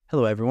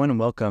Hello, everyone, and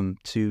welcome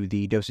to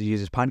the Dose of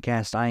Jesus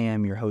podcast. I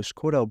am your host,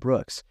 Cordell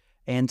Brooks,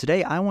 and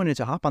today I wanted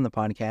to hop on the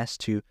podcast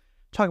to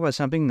talk about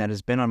something that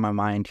has been on my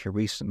mind here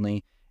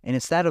recently, and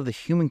it's that of the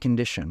human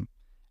condition.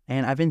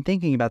 And I've been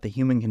thinking about the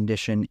human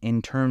condition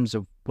in terms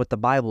of what the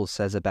Bible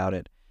says about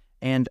it,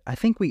 and I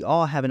think we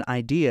all have an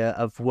idea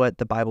of what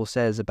the Bible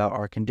says about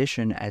our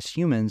condition as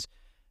humans,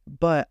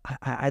 but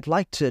I'd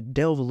like to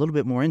delve a little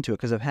bit more into it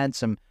because I've had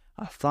some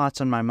thoughts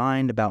on my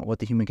mind about what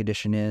the human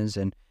condition is,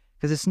 and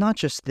because it's not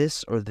just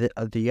this or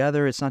the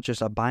other. It's not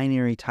just a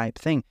binary type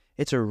thing.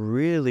 It's a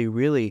really,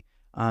 really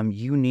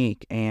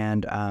unique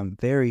and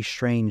very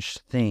strange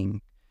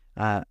thing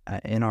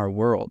in our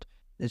world.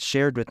 It's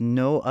shared with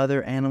no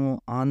other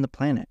animal on the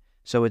planet.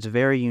 So it's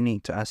very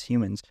unique to us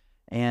humans.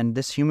 And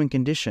this human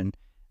condition,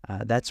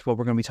 that's what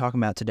we're going to be talking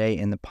about today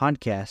in the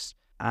podcast.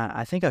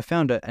 I think I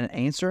found an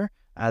answer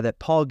that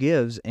Paul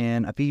gives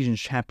in Ephesians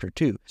chapter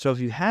 2. So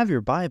if you have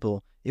your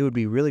Bible, it would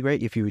be really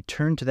great if you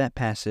return to that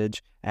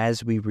passage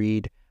as we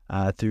read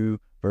through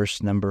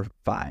verse number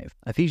 5.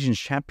 Ephesians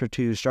chapter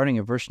 2, starting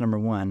at verse number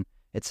 1,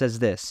 it says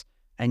this,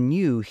 "And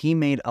you he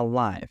made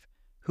alive,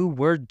 who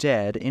were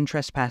dead in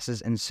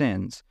trespasses and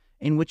sins,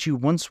 in which you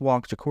once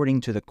walked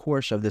according to the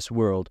course of this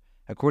world,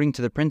 according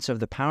to the prince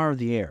of the power of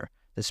the air,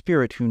 the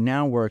spirit who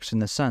now works in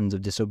the sons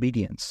of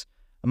disobedience,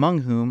 among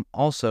whom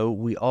also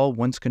we all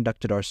once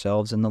conducted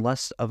ourselves in the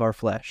lusts of our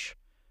flesh,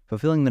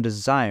 fulfilling the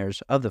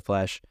desires of the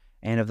flesh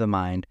and of the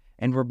mind,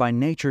 and were by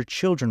nature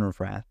children of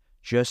wrath,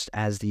 just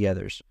as the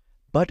others.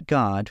 But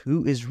God,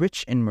 who is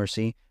rich in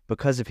mercy,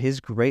 because of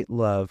his great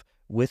love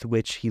with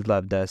which he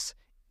loved us,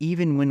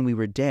 even when we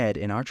were dead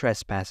in our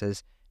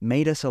trespasses,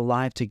 made us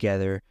alive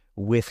together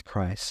with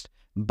Christ.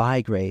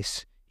 By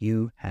grace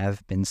you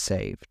have been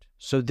saved."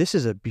 So this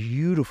is a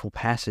beautiful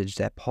passage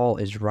that Paul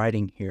is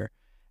writing here,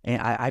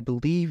 and I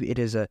believe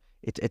it's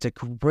a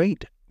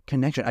great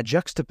connection, a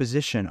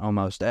juxtaposition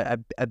almost, a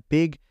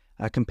big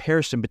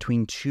comparison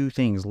between two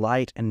things,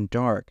 light and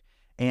dark.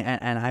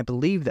 And I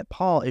believe that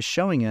Paul is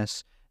showing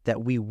us that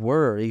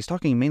he's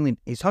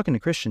talking to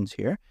Christians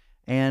here,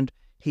 and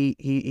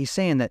he's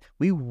saying that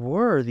we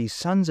were these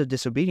sons of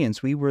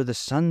disobedience. We were the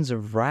sons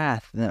of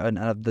wrath and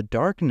of the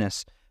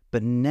darkness,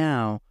 but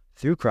now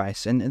through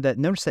Christ, and that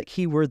notice that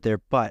key word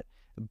there, but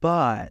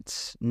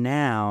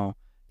now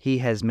he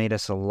has made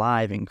us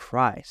alive in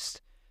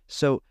Christ.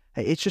 So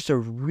it's just a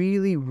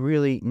really,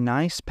 really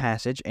nice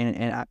passage,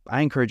 and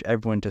I encourage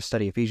everyone to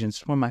study Ephesians.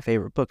 It's one of my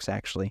favorite books,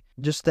 actually.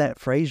 Just that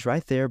phrase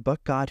right there,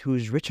 "But God, who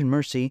is rich in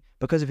mercy,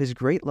 because of his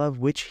great love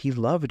which he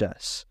loved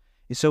us."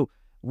 So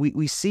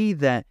we see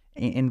that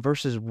in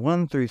verses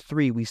 1 through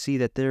 3, we see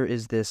that there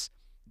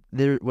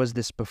was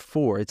this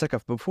before. It's like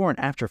a before and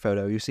after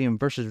photo. You see in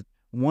verses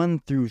 1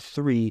 through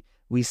 3,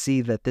 we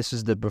see that this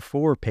is the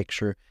before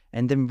picture,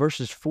 and then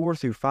verses 4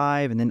 through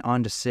 5, and then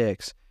on to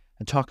 6,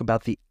 and talk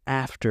about the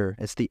after.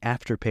 It's the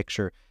after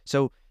picture.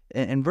 So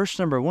in verse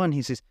number 1,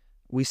 he says,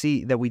 we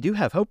see that we do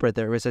have hope right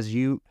there. Where it says,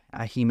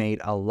 he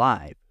made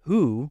alive,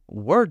 who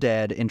were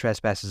dead in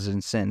trespasses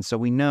and sins. So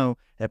we know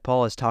that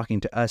Paul is talking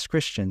to us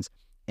Christians,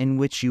 in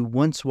which you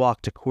once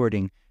walked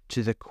according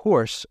to the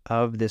course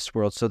of this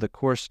world. So the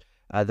course,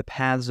 the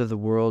paths of the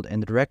world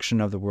and the direction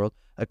of the world,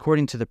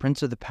 according to the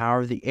prince of the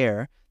power of the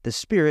air, the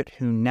spirit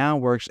who now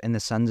works in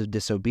the sons of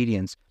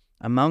disobedience,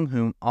 among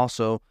whom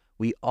also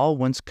we all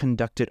once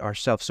conducted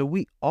ourselves. So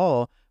we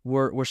all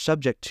were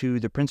subject to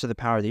the prince of the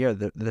power of the air,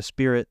 the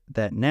spirit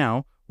that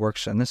now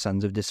works in the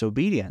sons of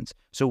disobedience.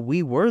 So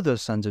we were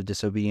those sons of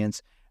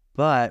disobedience,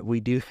 but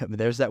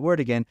there's that word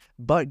again,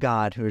 but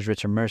God, who is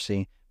rich in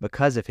mercy,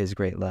 because of his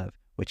great love,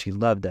 which he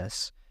loved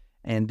us.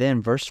 And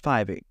then verse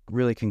 5, it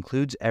really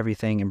concludes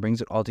everything and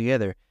brings it all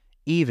together.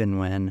 Even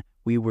when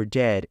we were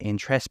dead in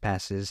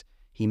trespasses,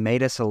 he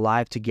made us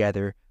alive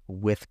together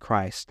with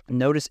Christ.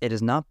 Notice it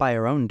is not by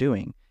our own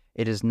doing.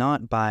 It is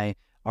not by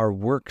our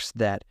works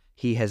that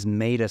he has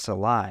made us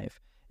alive.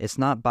 It's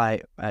not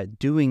by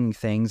doing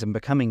things and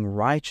becoming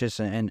righteous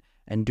and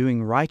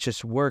doing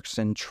righteous works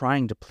and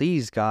trying to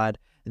please God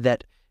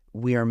that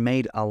we are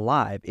made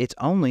alive. It's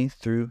only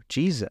through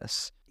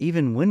Jesus.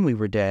 Even when we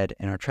were dead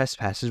in our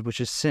trespasses,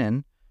 which is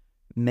sin,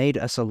 made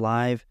us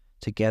alive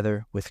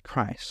together with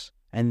Christ.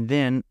 And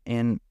then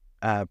in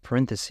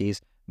parentheses,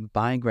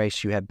 by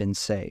grace you have been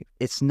saved.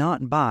 It's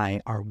not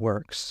by our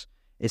works.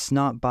 It's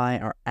not by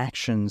our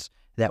actions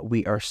that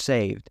we are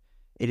saved.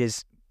 It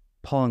is,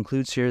 Paul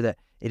includes here, that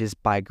it is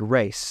by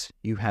grace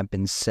you have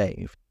been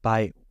saved.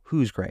 By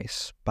whose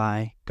grace?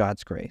 By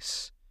God's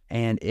grace.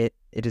 And it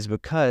is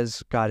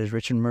because God is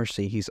rich in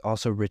mercy, he's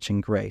also rich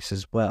in grace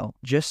as well.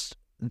 Just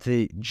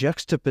the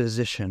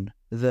juxtaposition,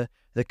 the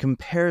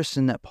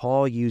comparison that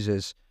Paul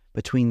uses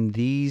between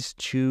these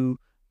two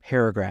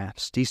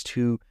paragraphs, these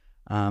two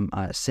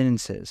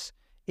sentences,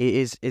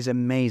 is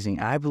amazing.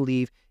 I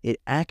believe it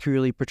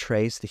accurately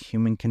portrays the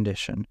human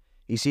condition.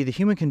 You see, the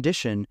human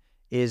condition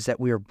is that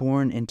we are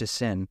born into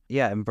sin.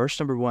 Yeah, in verse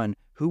number 1,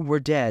 who were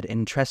dead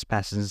in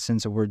trespasses and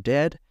sins. So we're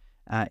dead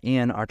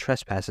in our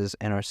trespasses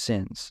and our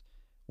sins,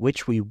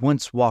 which we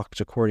once walked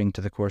according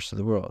to the course of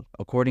the world,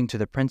 according to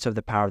the prince of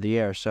the power of the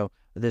air. So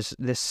this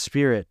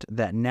spirit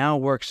that now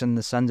works in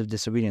the sons of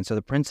disobedience. So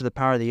the prince of the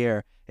power of the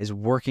air is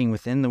working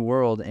within the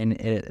world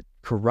and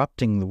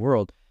corrupting the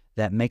world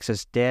that makes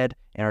us dead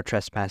in our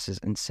trespasses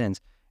and sins.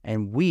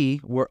 And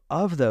we were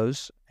of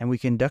those, and we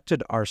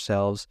conducted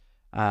ourselves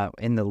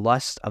in the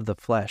lust of the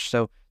flesh.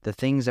 So the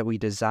things that we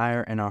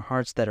desire in our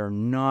hearts that are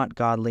not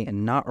godly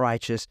and not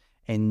righteous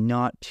and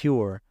not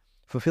pure,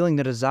 fulfilling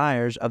the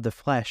desires of the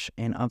flesh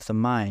and of the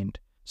mind.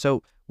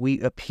 So we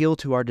appeal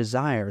to our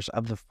desires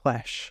of the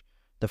flesh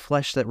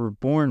that we're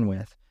born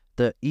with,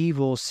 the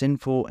evil,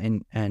 sinful,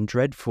 and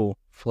dreadful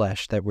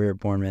flesh that we were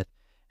born with.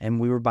 And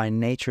we were by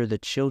nature the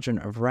children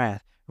of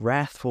wrath,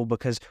 wrathful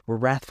because we're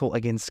wrathful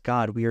against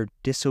God. We are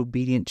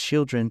disobedient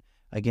children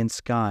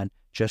against God,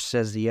 just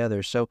as the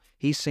others. So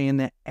he's saying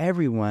that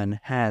everyone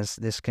has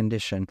this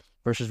condition.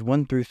 Verses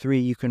 1 through 3,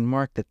 you can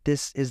mark that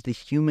this is the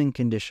human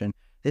condition.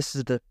 This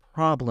is the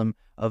problem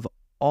of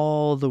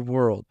all the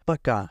world.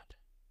 But God,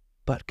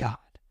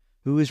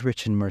 who is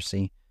rich in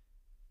mercy,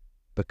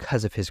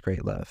 because of his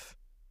great love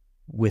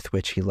with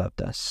which he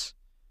loved us.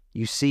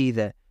 You see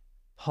that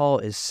Paul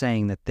is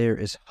saying that there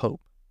is hope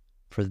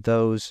for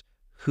those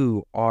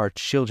who are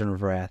children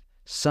of wrath,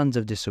 sons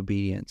of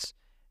disobedience,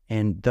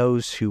 and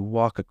those who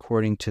walk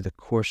according to the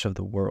course of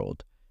the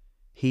world.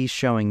 He's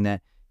showing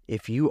that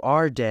if you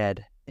are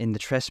dead in the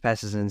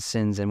trespasses and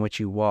sins in which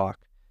you walk,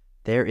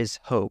 there is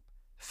hope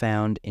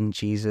found in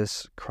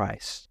Jesus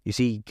Christ. You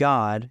see,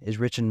 God is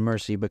rich in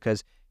mercy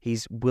because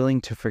he's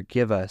willing to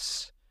forgive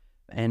us,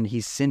 and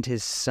he sent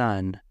his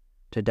Son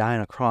to die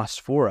on a cross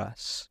for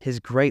us.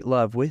 His great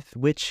love with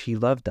which he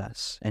loved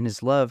us, and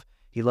his love,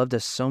 he loved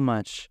us so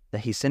much that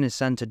he sent his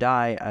Son to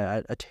die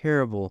a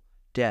terrible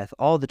death.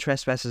 All the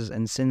trespasses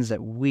and sins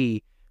that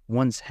we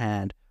once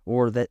had,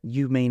 or that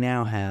you may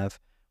now have,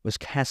 was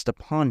cast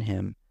upon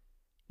him.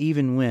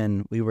 Even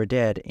when we were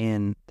dead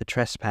in the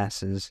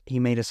trespasses, he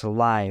made us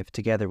alive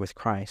together with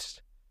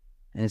Christ.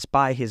 And it's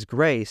by his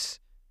grace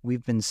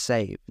we've been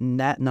saved,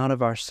 not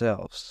of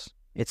ourselves.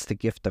 It's the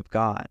gift of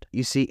God.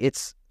 You see,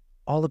 it's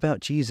all about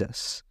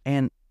Jesus.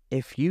 And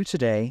if you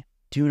today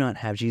do not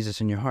have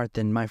Jesus in your heart,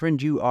 then my friend,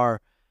 you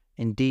are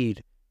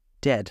indeed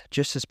dead,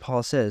 just as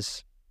Paul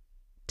says,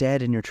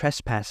 dead in your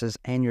trespasses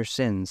and your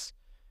sins.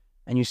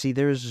 And you see,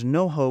 there is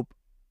no hope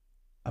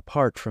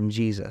apart from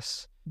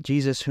Jesus.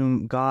 Jesus,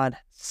 whom God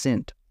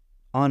sent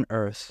on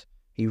earth.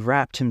 He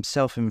wrapped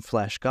himself in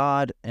flesh.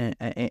 God,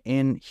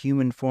 in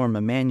human form,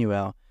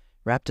 Emmanuel,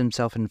 wrapped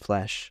himself in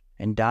flesh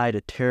and died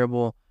a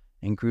terrible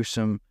and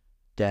gruesome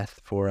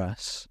death for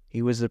us.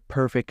 He was the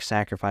perfect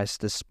sacrifice,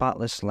 the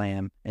spotless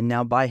lamb, and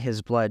now by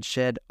his blood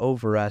shed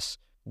over us,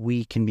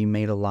 we can be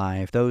made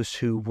alive. Those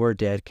who were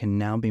dead can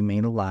now be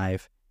made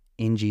alive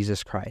in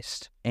Jesus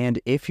Christ.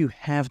 And if you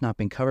have not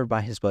been covered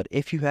by his blood,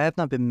 if you have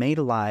not been made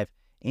alive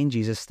in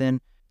Jesus,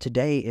 then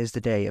today is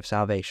the day of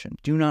salvation.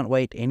 Do not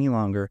wait any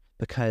longer,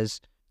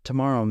 because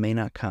tomorrow may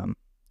not come.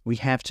 We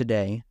have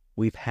today,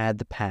 we've had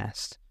the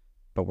past,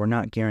 but we're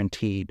not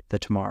guaranteed the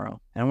tomorrow.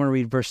 And I want to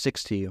read verse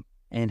 6 to you.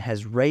 And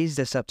has raised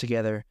us up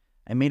together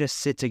and made us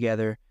sit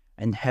together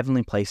in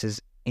heavenly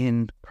places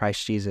in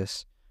Christ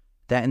Jesus,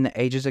 that in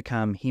the ages to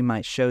come he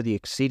might show the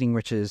exceeding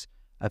riches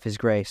of his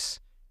grace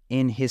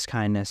in his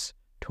kindness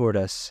toward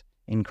us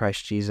in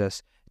Christ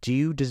Jesus. Do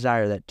you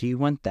desire that? Do you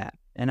want that?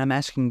 And I'm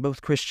asking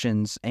both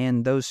Christians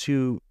and those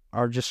who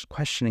are just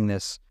questioning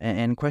this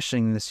and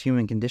questioning this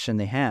human condition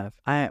they have.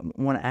 I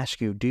want to ask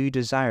you, do you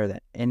desire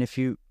that? And if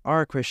you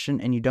are a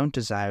Christian and you don't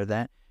desire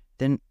that,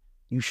 then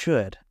you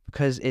should,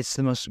 because it's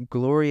the most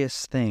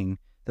glorious thing.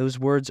 Those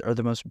words are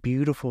the most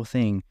beautiful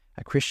thing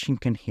a Christian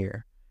can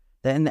hear.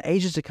 That in the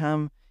ages to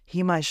come,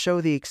 he might show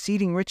the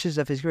exceeding riches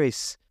of his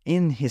grace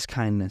in his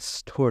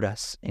kindness toward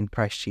us in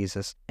Christ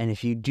Jesus. And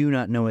if you do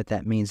not know what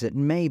that means, it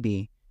may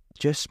be,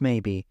 just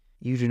maybe,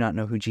 you do not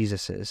know who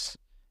Jesus is.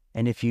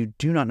 And if you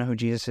do not know who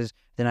Jesus is,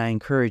 then I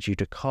encourage you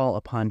to call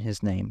upon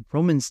his name.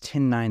 Romans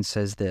 10:9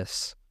 says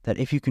this, that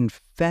if you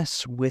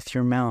confess with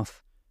your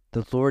mouth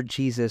the Lord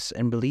Jesus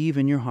and believe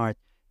in your heart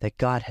that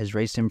God has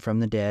raised him from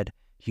the dead,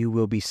 you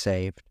will be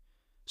saved.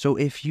 So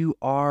if you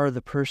are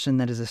the person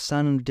that is a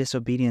son of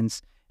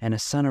disobedience and a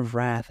son of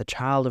wrath, a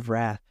child of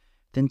wrath,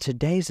 then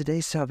today's the day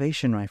of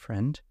salvation, my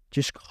friend.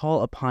 Just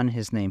call upon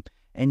his name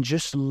and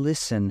just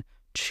listen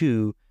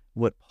to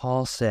what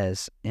Paul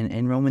says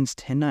in Romans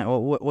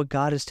 10:9, what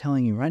God is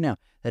telling you right now,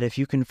 that if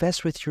you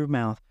confess with your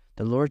mouth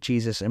the Lord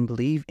Jesus and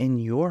believe in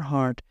your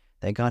heart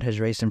that God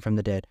has raised him from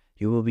the dead,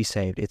 you will be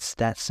saved. It's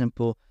that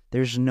simple.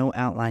 There's no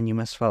outline you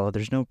must follow.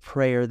 There's no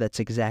prayer that's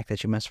exact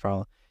that you must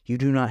follow. You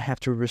do not have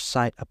to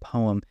recite a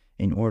poem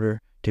in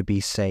order to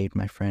be saved,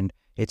 my friend.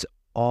 It's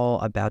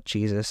all about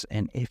Jesus,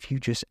 and if you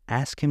just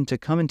ask him to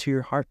come into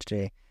your heart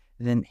today,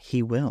 then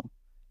he will.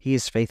 He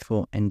is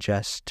faithful and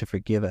just to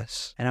forgive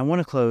us. And I want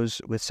to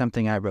close with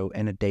something I wrote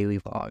in a daily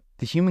log.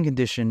 The human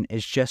condition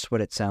is just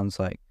what it sounds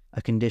like.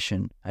 A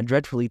condition, a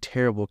dreadfully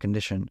terrible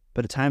condition,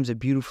 but at times a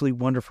beautifully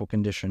wonderful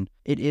condition.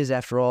 It is,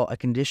 after all, a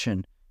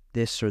condition,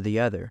 this or the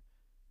other,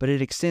 but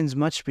it extends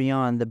much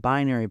beyond the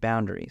binary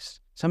boundaries.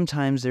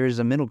 Sometimes there is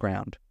a middle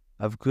ground,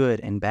 of good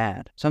and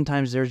bad.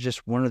 Sometimes there's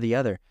just one or the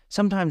other.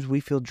 Sometimes we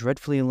feel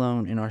dreadfully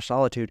alone in our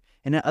solitude,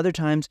 and at other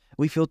times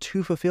we feel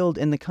too fulfilled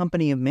in the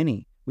company of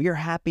many. We are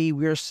happy,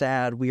 we are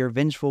sad, we are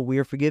vengeful, we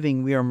are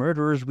forgiving, we are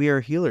murderers, we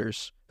are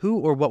healers. Who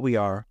or what we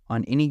are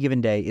on any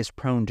given day is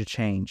prone to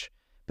change.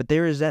 But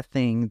there is that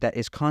thing that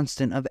is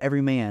constant of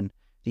every man,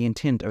 the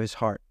intent of his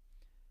heart.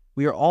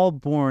 We are all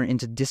born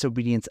into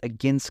disobedience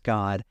against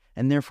God,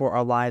 and therefore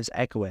our lives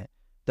echo it.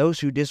 Those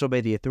who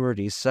disobey the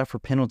authorities suffer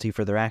penalty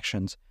for their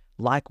actions.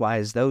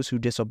 Likewise, those who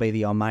disobey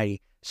the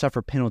Almighty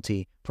suffer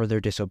penalty for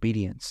their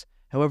disobedience.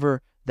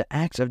 However, the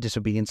act of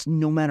disobedience,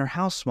 no matter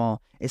how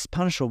small, is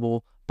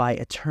punishable by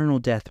eternal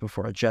death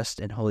before a just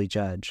and holy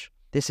judge.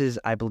 This is,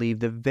 I believe,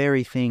 the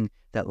very thing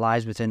that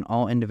lies within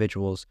all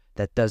individuals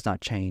that does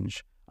not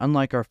change.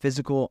 Unlike our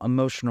physical,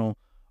 emotional,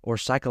 or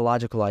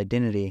psychological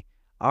identity,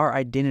 our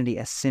identity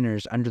as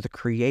sinners under the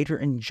Creator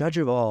and Judge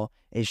of all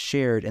is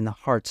shared in the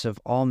hearts of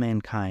all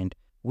mankind.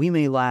 We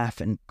may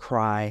laugh and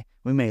cry,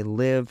 we may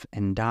live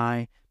and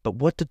die, but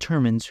what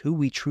determines who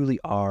we truly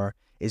are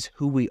is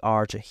who we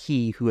are to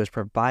He who has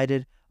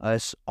provided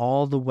us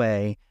all the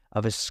way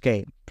of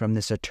escape from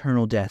this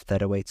eternal death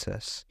that awaits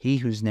us. He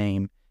whose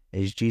name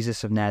is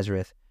Jesus of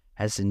Nazareth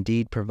has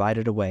indeed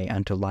provided a way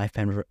unto life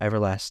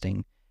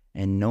everlasting,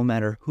 and no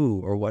matter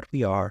who or what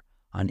we are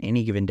on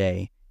any given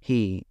day,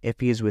 He, if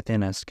He is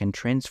within us, can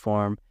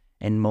transform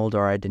and mold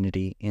our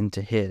identity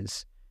into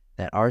His,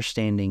 that our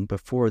standing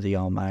before the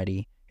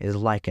Almighty is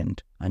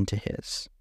likened unto His.